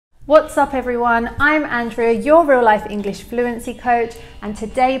What's up everyone, I'm Andrea, your real life English fluency coach, and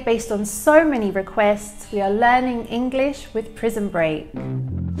today, based on so many requests, we are learning English with Prison Break. This is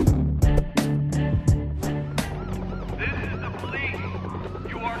the police.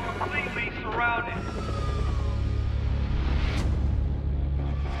 You are completely surrounded.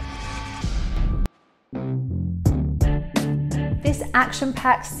 This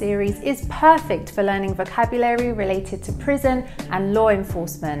action-packed series is perfect for learning vocabulary related to prison and law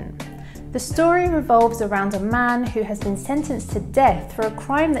enforcement. The story revolves around a man who has been sentenced to death for a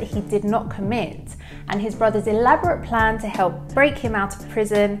crime that he did not commit, and his brother's elaborate plan to help break him out of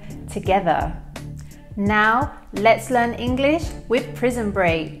prison together. Now, let's learn English with Prison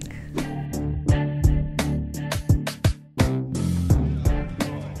Break.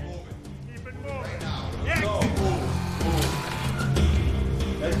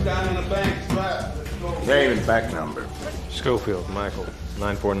 Name and back number. Schofield, Michael,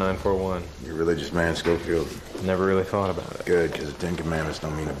 94941. You a religious man, Schofield? Never really thought about it. Good, because the 10 Commandments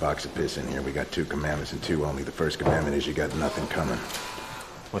don't mean a box of piss in here. We got 2 commandments and 2 only. The first commandment is you got nothing coming.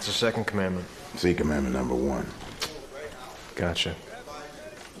 What's the second commandment? See commandment number 1. Gotcha.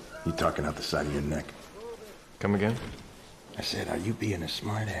 You talking out the side of your neck? Come again? I said, are you being a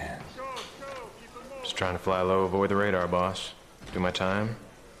smart ass? Just trying to fly low, avoid the radar, boss. Do my time,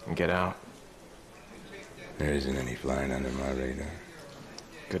 and get out. There isn't any flying under my radar.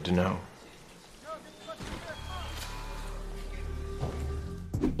 Good to know.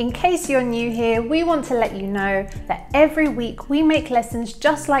 In case you're new here, we want to let you know that every week we make lessons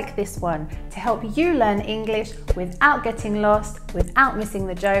just like this one to help you learn English without getting lost, without missing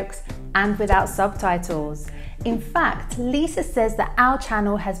the jokes, and without subtitles. In fact, Lisa says that our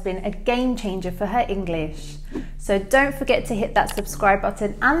channel has been a game changer for her English. So don't forget to hit that subscribe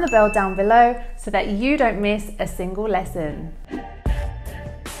button and the bell down below so that you don't miss a single lesson. You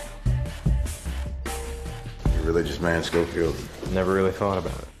a religious man, Schofield? Never really thought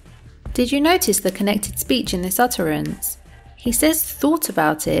about it. Did you notice the connected speech in this utterance? He says thought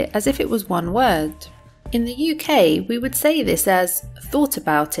about it as if it was one word. In the UK, we would say this as thought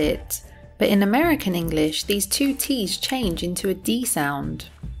about it, but in American English, these 2 T's change into a D sound.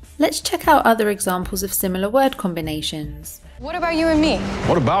 Let's check out other examples of similar word combinations. What about you and me?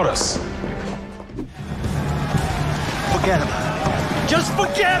 What about us? Forget about it. Just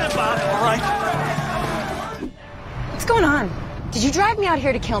forget about it, all right? What's going on? Did you drive me out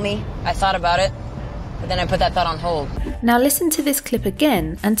here to kill me? I thought about it, but then I put that thought on hold. Now listen to this clip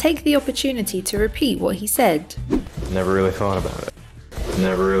again and take the opportunity to repeat what he said. Never really thought about it.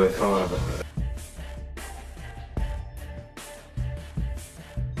 Never really thought about it.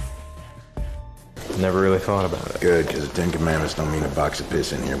 Never really thought about it. Good, because the 10 Commandments don't mean a box of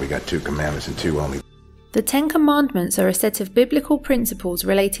piss in here. We got 2 commandments and 2 only. The 10 Commandments are a set of biblical principles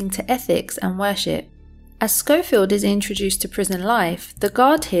relating to ethics and worship. As Schofield is introduced to prison life, the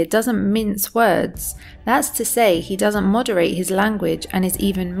guard here doesn't mince words. That's to say, he doesn't moderate his language and is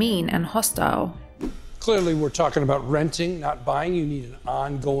even mean and hostile. Clearly, we're talking about renting, not buying. You need an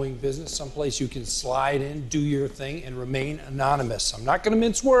ongoing business, someplace you can slide in, do your thing, and remain anonymous. I'm not going to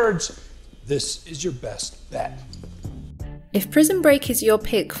mince words. This is your best bet. If Prison Break is your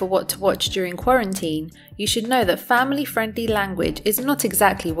pick for what to watch during quarantine, you should know that family-friendly language is not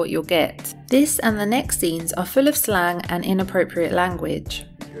exactly what you'll get. This and the next scenes are full of slang and inappropriate language.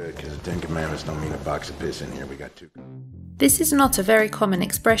 Good, because the 10 Commandments don't mean a box of piss in here. We got 2. This is not a very common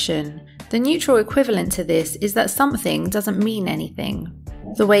expression. The neutral equivalent to this is that something doesn't mean anything.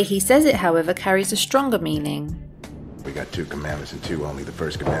 The way he says it, however, carries a stronger meaning. We got 2 commandments and 2 only. The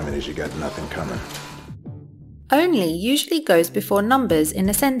first commandment is you got nothing coming. Only usually goes before numbers in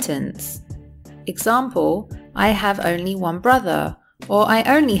a sentence. Example, I have only one brother, or I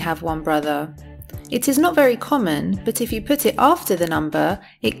only have one brother. It is not very common, but if you put it after the number,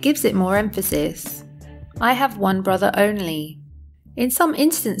 it gives it more emphasis. I have one brother only. In some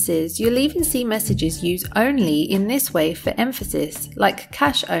instances, you'll even see messages use only in this way for emphasis, like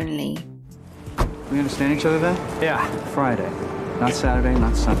cash only. We understand each other then? Yeah. Friday. Not Saturday,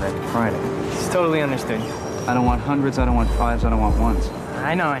 not Sunday. Friday. It's totally understood. I don't want hundreds, I don't want fives, I don't want ones.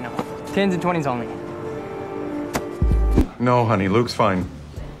 I know. 10s and 20s only. No, honey, Luke's fine.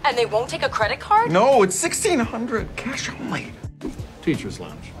 And they won't take a credit card? No, it's $1,600. Cash only. Teacher's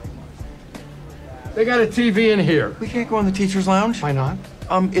lounge. They got a TV in here. We can't go in the teacher's lounge. Why not?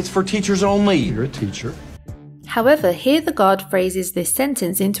 It's for teachers only. You're a teacher. However, here the guard phrases this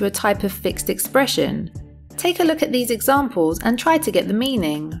sentence into a type of fixed expression. Take a look at these examples and try to get the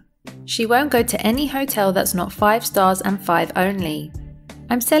meaning. She won't go to any hotel that's not 5 stars and 5 only.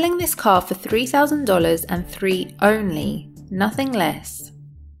 I'm selling this car for $3,000 and 3 only, nothing less.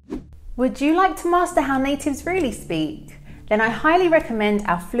 Would you like to master how natives really speak? Then I highly recommend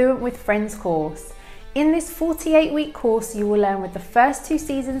our Fluent with Friends course. In this 48-week course, you will learn with the first 2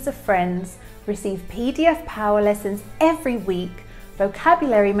 seasons of Friends, receive PDF power lessons every week,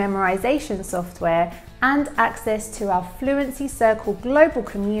 vocabulary memorization software, and access to our Fluency Circle global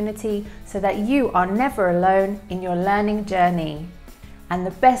community so that you are never alone in your learning journey. And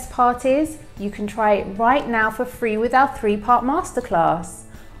the best part is, you can try it right now for free with our 3-part masterclass.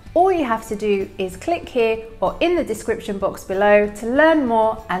 All you have to do is click here or in the description box below to learn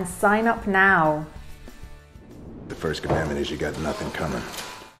more and sign up now. The first commandment is you got nothing coming.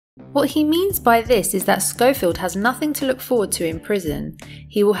 What he means by this is that Schofield has nothing to look forward to in prison.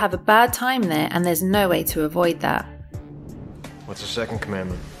 He will have a bad time there and there's no way to avoid that. What's the second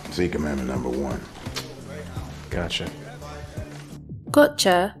commandment? See commandment number 1. Gotcha.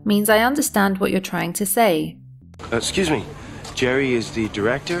 Gotcha means I understand what you're trying to say. Excuse me, Jerry is the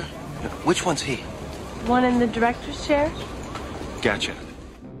director? Which one's he? One in the director's chair? Gotcha.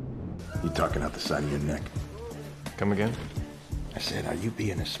 You talking out the side of your neck? Come again? I said, are you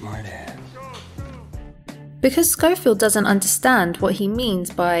being a smart ass? Because Schofield doesn't understand what he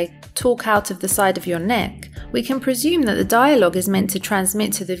means by talk out of the side of your neck, we can presume that the dialogue is meant to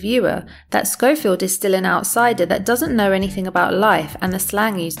transmit to the viewer that Schofield is still an outsider that doesn't know anything about life and the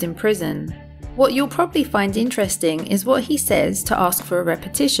slang used in prison. What you'll probably find interesting is what he says to ask for a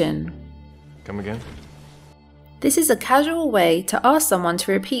repetition. Come again? This is a casual way to ask someone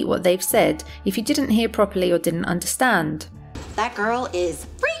to repeat what they've said if you didn't hear properly or didn't understand. That girl is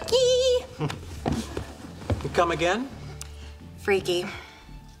freaky. Come again? Freaky.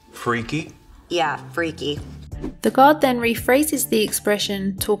 Freaky? Yeah, freaky. The guard then rephrases the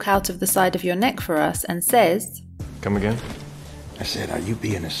expression talk out of the side of your neck for us and says, Come again? I said, are you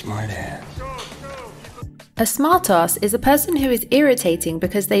being a smart ass? a smartass is a person who is irritating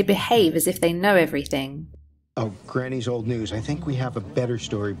because they behave as if they know everything. Oh, Granny's old news. I think we have a better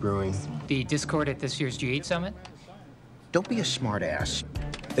story brewing. The Discord at this year's G8 Summit? Don't be a smartass.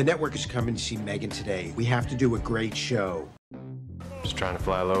 The network is coming to see Megan today. We have to do a great show. Just trying to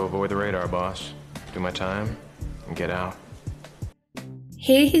fly low, avoid the radar, boss. Do my time, and get out.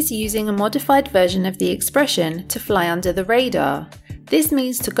 Here he's using a modified version of the expression to fly under the radar. This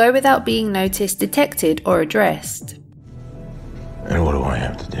means to go without being noticed, detected, or addressed. And what do I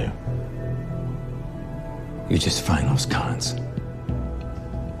have to do? You just find those cons.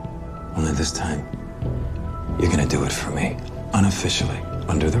 Only this time, you're gonna do it for me. Unofficially,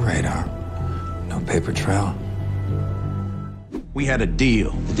 under the radar. No paper trail. We had a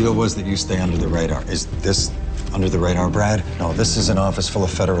deal. The deal was that you stay under the radar. Is this under the radar, Brad? No, this is an office full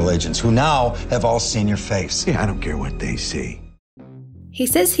of federal agents who now have all seen your face. Yeah, I don't care what they see. He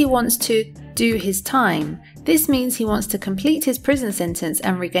says he wants to do his time. This means he wants to complete his prison sentence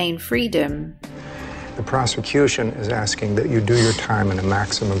and regain freedom. The prosecution is asking that you do your time in a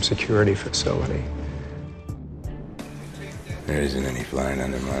maximum security facility. There isn't any flying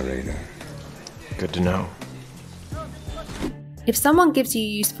under my radar. Good to know. If someone gives you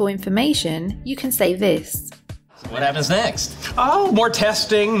useful information, you can say this. What happens next? Oh, more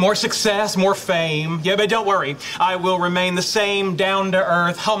testing, more success, more fame. Yeah, but don't worry. I will remain the same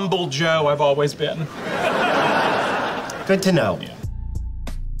down-to-earth, humble Joe I've always been. Good to know. Yeah.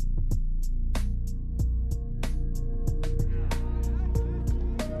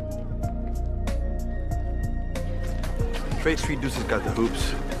 Trade Street Deuce's got the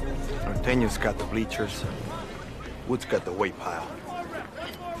hoops. Norteño's got the bleachers. Wood's got the weight pile.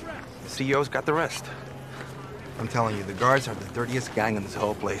 The CEO's got the rest. I'm telling you, the guards are the dirtiest gang in this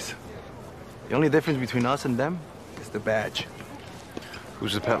whole place. The only difference between us and them is the badge.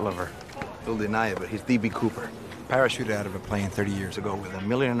 Who's the pet lover? He'll deny it, but he's D.B. Cooper. Parachuted out of a plane 30 years ago with $1.5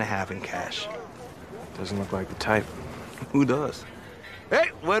 million in cash. Doesn't look like the type. Who does? Hey,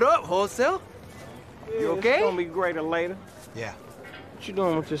 what up, wholesale? You okay? It's gonna be greater later. Yeah. What you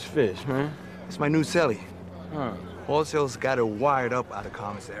doing with this fish, man? It's my new celly. Huh. Wholesale's got it wired up out of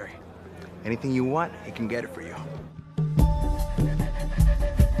commissary. Anything you want, he can get it for you.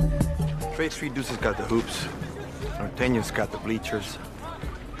 Trade Street Deuce's got the hoops. Norteño's got the bleachers.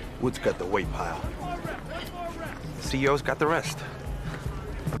 Wood's got the weight pile. The CEO's got the rest.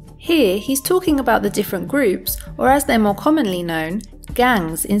 Here, he's talking about the different groups, or as they're more commonly known,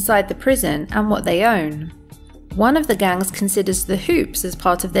 gangs inside the prison and what they own. One of the gangs considers the hoops as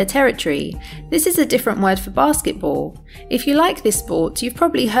part of their territory. This is a different word for basketball. If you like this sport, you've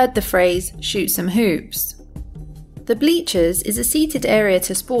probably heard the phrase, shoot some hoops. The bleachers is a seated area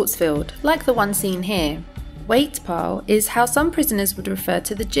to sports field, like the one seen here. Weight pile is how some prisoners would refer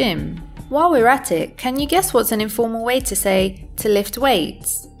to the gym. While we're at it, can you guess what's an informal way to say, to lift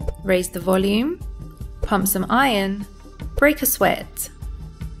weights? raise the volume, pump some iron, break a sweat.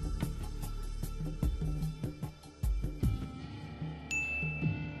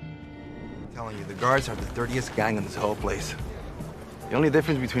 I'm telling you, the guards are the dirtiest gang in this whole place. The only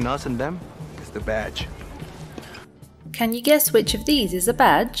difference between us and them is the badge. Can you guess which of these is a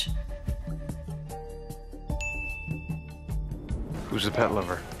badge? Who's the pet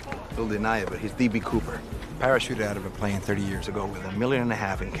lover? He'll deny it, but he's D.B. Cooper. Parachuted out of a plane 30 years ago with $1.5 million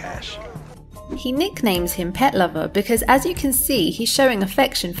in cash. He nicknames him Pet Lover because, as you can see, he's showing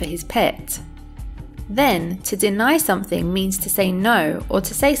affection for his pet. Then, to deny something means to say no or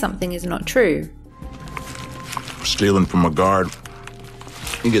to say something is not true. Stealing from a guard.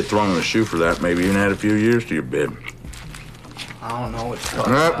 You get thrown in a shoe for that, maybe even add a few years to your bid. I don't know what you're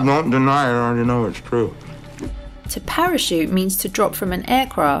talking about. Don't deny it, I already know it's true. To parachute means to drop from an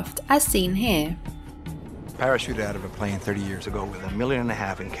aircraft, as seen here. Parachuted out of a plane 30 years ago with $1.5 million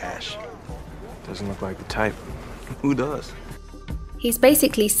in cash. Doesn't look like the type. Who does? He's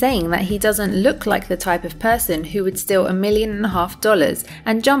basically saying that he doesn't look like the type of person who would steal $1.5 million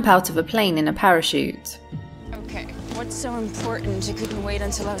and jump out of a plane in a parachute. Okay, what's so important you couldn't wait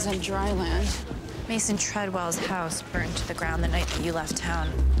until I was on dry land? Mason Treadwell's house burned to the ground the night that you left town.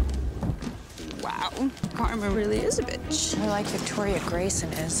 Wow, Karma really is a bitch. More like Victoria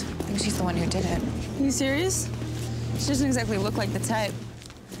Grayson is. I think she's the one who did it. Are you serious? She doesn't exactly look like the type.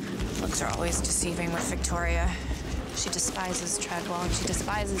 Looks are always deceiving with Victoria. She despises Treadwell and she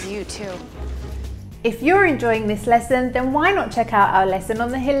despises you too. If you're enjoying this lesson, then why not check out our lesson on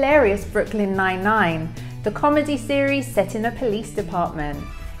the hilarious Brooklyn Nine-Nine, the comedy series set in a police department.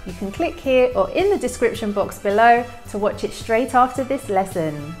 You can click here or in the description box below to watch it straight after this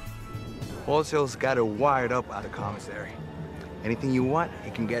lesson. Wholesale's got it wired up out of commissary. Anything you want,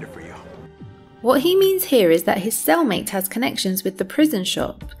 he can get it for you. What he means here is that his cellmate has connections with the prison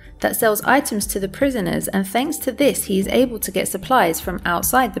shop that sells items to the prisoners, and thanks to this he is able to get supplies from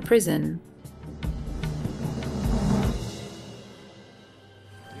outside the prison.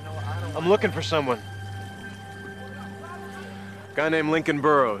 I'm looking for someone. Guy named Lincoln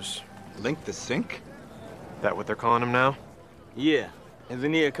Burrows. Link the Sink? That what they're calling him now? Yeah.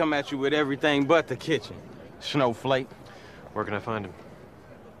 Engineer come at you with everything but the kitchen. Snowflake. Where can I find him?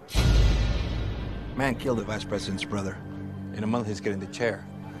 Man killed the vice president's brother. In a month he's getting the chair,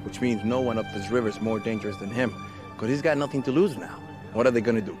 which means no one up this river is more dangerous than him, because he's got nothing to lose now. What are they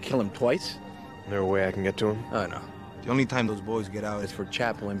gonna do, kill him twice? No way I can get to him? Oh, no. The only time those boys get out is for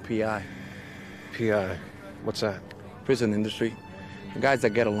chapel and PI. PI? What's that? Prison industry. The guys that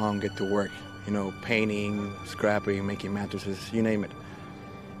get along get to work. You know, painting, scrapping, making mattresses, you name it.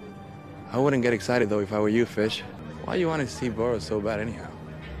 I wouldn't get excited, though, if I were you, Fish. Why you want to see Burrows so bad, anyhow?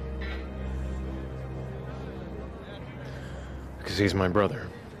 Because he's my brother.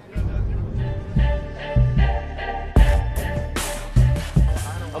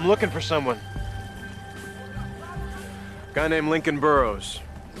 I'm looking for someone. Guy named Lincoln Burrows.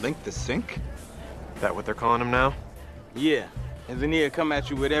 Link the Sink? That what they're calling him now? Yeah. Engineer come at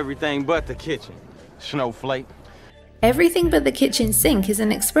you with everything but the kitchen. Snowflake. Everything but the kitchen sink is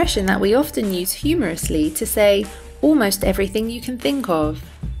an expression that we often use humorously to say almost everything you can think of.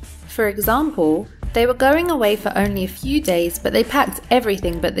 For example, they were going away for only a few days, but they packed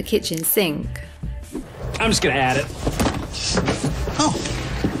everything but the kitchen sink. I'm just gonna add it. Oh,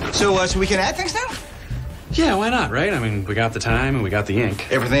 so we can add things now? Yeah, why not, right? I mean, we got the time and we got the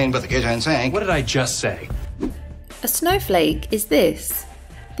ink. Everything but the kitchen sink. What did I just say? A snowflake is this.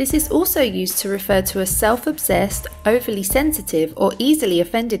 This is also used to refer to a self-obsessed, overly sensitive, or easily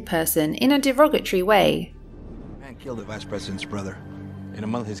offended person in a derogatory way. Man killed the vice president's brother. In a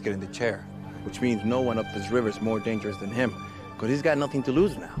month he's getting the chair, which means no one up this river is more dangerous than him, because he's got nothing to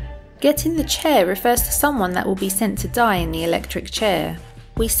lose now. Getting the chair refers to someone that will be sent to die in the electric chair.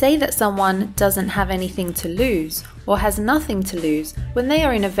 We say that someone doesn't have anything to lose or has nothing to lose when they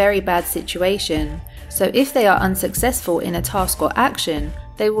are in a very bad situation. So if they are unsuccessful in a task or action,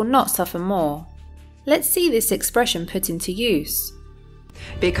 they will not suffer more. Let's see this expression put into use.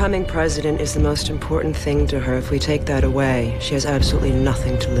 Becoming president is the most important thing to her. If we take that away, she has absolutely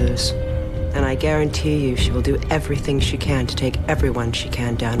nothing to lose. And I guarantee you she will do everything she can to take everyone she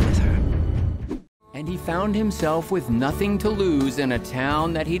can down with her. And he found himself with nothing to lose in a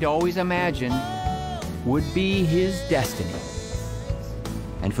town that he'd always imagined would be his destiny.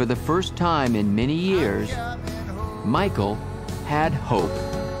 And for the first time in many years, Michael had hope.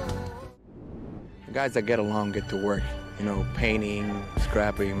 The guys that get along get to work. You know, painting,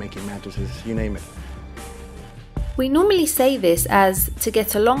 scrapping, making mattresses, you name it. We normally say this as to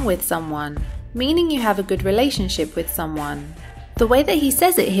get along with someone, meaning you have a good relationship with someone. The way that he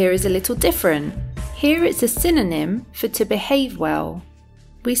says it here is a little different. Here it's a synonym for to behave well.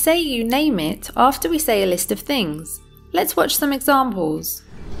 We say you name it after we say a list of things. Let's watch some examples.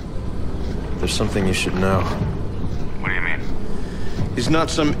 There's something you should know. What do you mean? He's not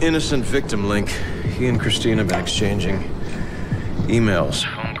some innocent victim, Link. He and Christine have been exchanging emails,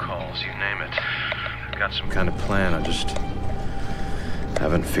 phone calls, you name it. They've got some kind of plan. I just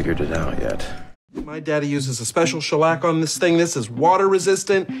haven't figured it out yet. My daddy uses a special shellac on this thing. This is water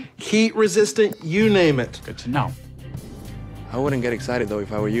resistant, heat resistant, you name it. Good to know. I wouldn't get excited though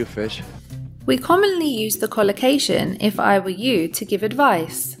if I were you, Fish. We commonly use the collocation if I were you to give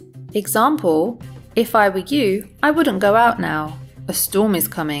advice. Example, if I were you, I wouldn't go out now. A storm is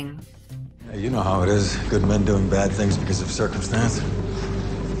coming. Hey, you know how it is. Good men doing bad things because of circumstance.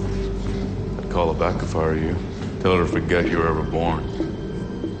 I'd call her back if I were you. Tell her to forget you were ever born.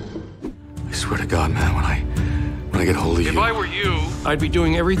 I swear to God, man, when I get hold of you. If I were you, I'd be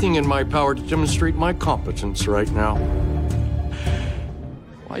doing everything in my power to demonstrate my competence right now.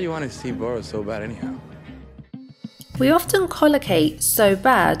 Why you want to see Boris so bad anyhow? We often collocate so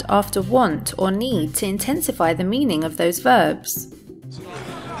bad after want or need to intensify the meaning of those verbs.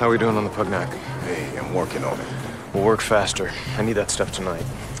 How are we doing on the Pugnac? Hey, I'm working on it. We'll work faster. I need that stuff tonight.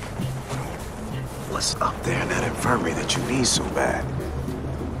 What's up there in that infirmary that you need so bad?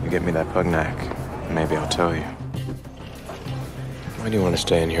 You get me that Pugnac, maybe I'll tell you. Why do you want to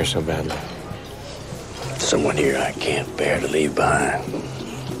stay in here so badly? Someone here I can't bear to leave behind.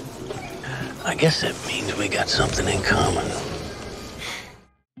 I guess that means we got something in common.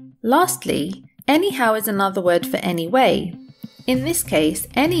 Lastly, anyhow is another word for anyway. In this case,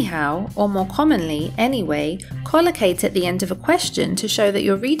 anyhow, or more commonly, anyway, collocate at the end of a question to show that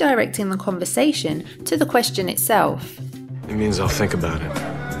you're redirecting the conversation to the question itself. It means I'll think about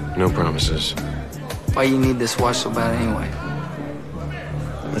it. No promises. Why you need this watch so bad anyway?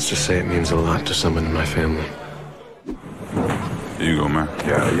 Let's just say it means a lot to someone in my family. Here you go, man.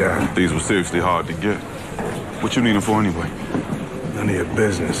 Yeah. These were seriously hard to get. What you need them for anyway? None of your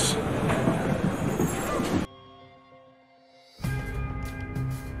business.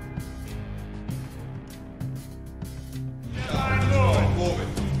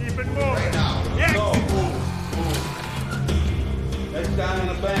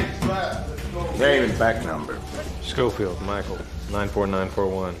 Name and back number. Schofield, Michael,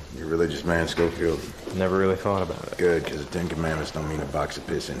 94941. You a religious man, Schofield? Never really thought about it. Good, because the 10 commandments don't mean a box of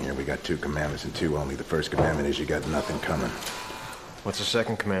piss in here. We got 2 commandments and 2 only. The first commandment is you got nothing coming. What's the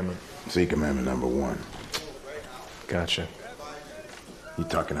second commandment? See commandment number 1. Gotcha. You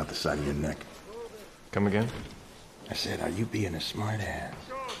talking out the side of your neck? Come again? I said, are you being a smart ass?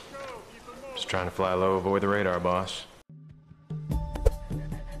 Just trying to fly low, avoid the radar, boss.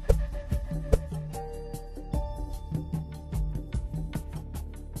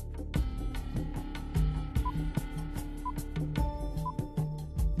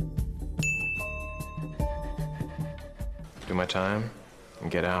 Do my time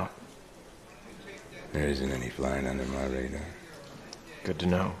and get out. There isn't any flying under my radar. Good to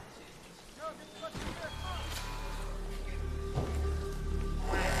know.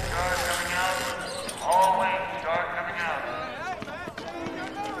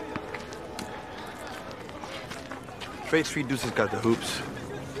 Trade Street Deuce's got the hoops.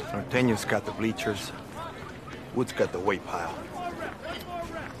 Norteño's got the bleachers. Wood's got the weight pile.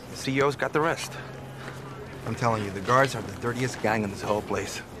 The CEO's got the rest. I'm telling you, the guards are the dirtiest gang in this whole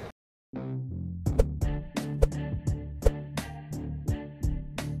place.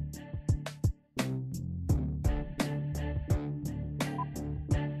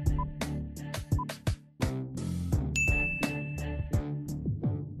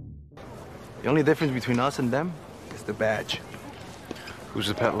 The only difference between us and them is the badge. Who's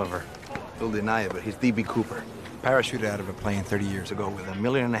the pet lover? He'll deny it, but he's D.B. Cooper. Parachuted out of a plane 30 years ago with $1.5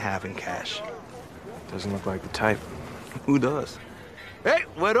 million in cash. Doesn't look like the type. Who does? Hey,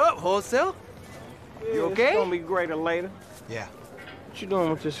 what up, Wholesale? You okay? It's gonna be greater later. Yeah. What you doing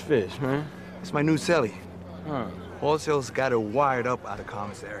with this fish, man? It's my new celly. Huh. Wholesale's got it wired up out of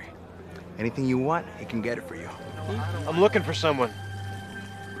commissary. Anything you want, he can get it for you. I'm looking for someone.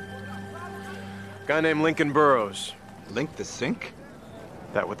 Guy named Lincoln Burrows. Link the Sink?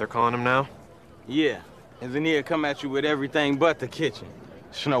 That what they're calling him now? Yeah. Engineer come at you with everything but the kitchen.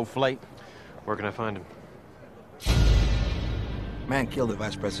 Snowflake. Where can I find him? Man killed the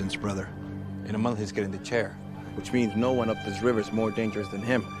vice president's brother. In a month, he's getting the chair, which means no one up this river is more dangerous than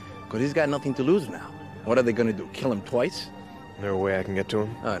him, because he's got nothing to lose now. What are they gonna do, kill him twice? No way I can get to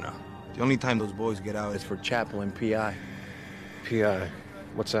him? Oh, no. The only time those boys get out is for chapel and PI. PI?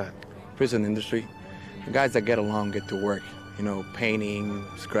 What's that? Prison industry. The guys that get along get to work. You know, painting,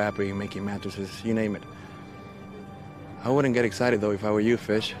 scrapping, making mattresses, you name it. I wouldn't get excited, though, if I were you,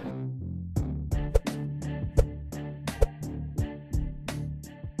 Fish.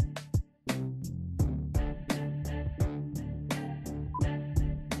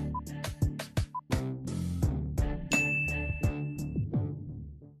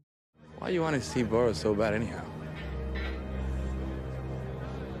 Why do you want to see Boris so bad, anyhow?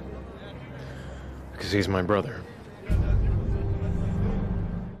 Because he's my brother.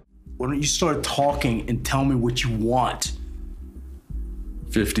 Why don't you start talking and tell me what you want?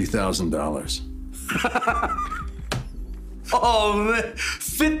 $50,000. Oh, man.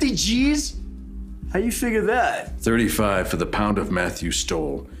 50 G's? How you figure that? 35 for the pound of meth you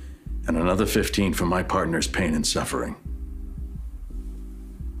stole, and another 15 for my partner's pain and suffering.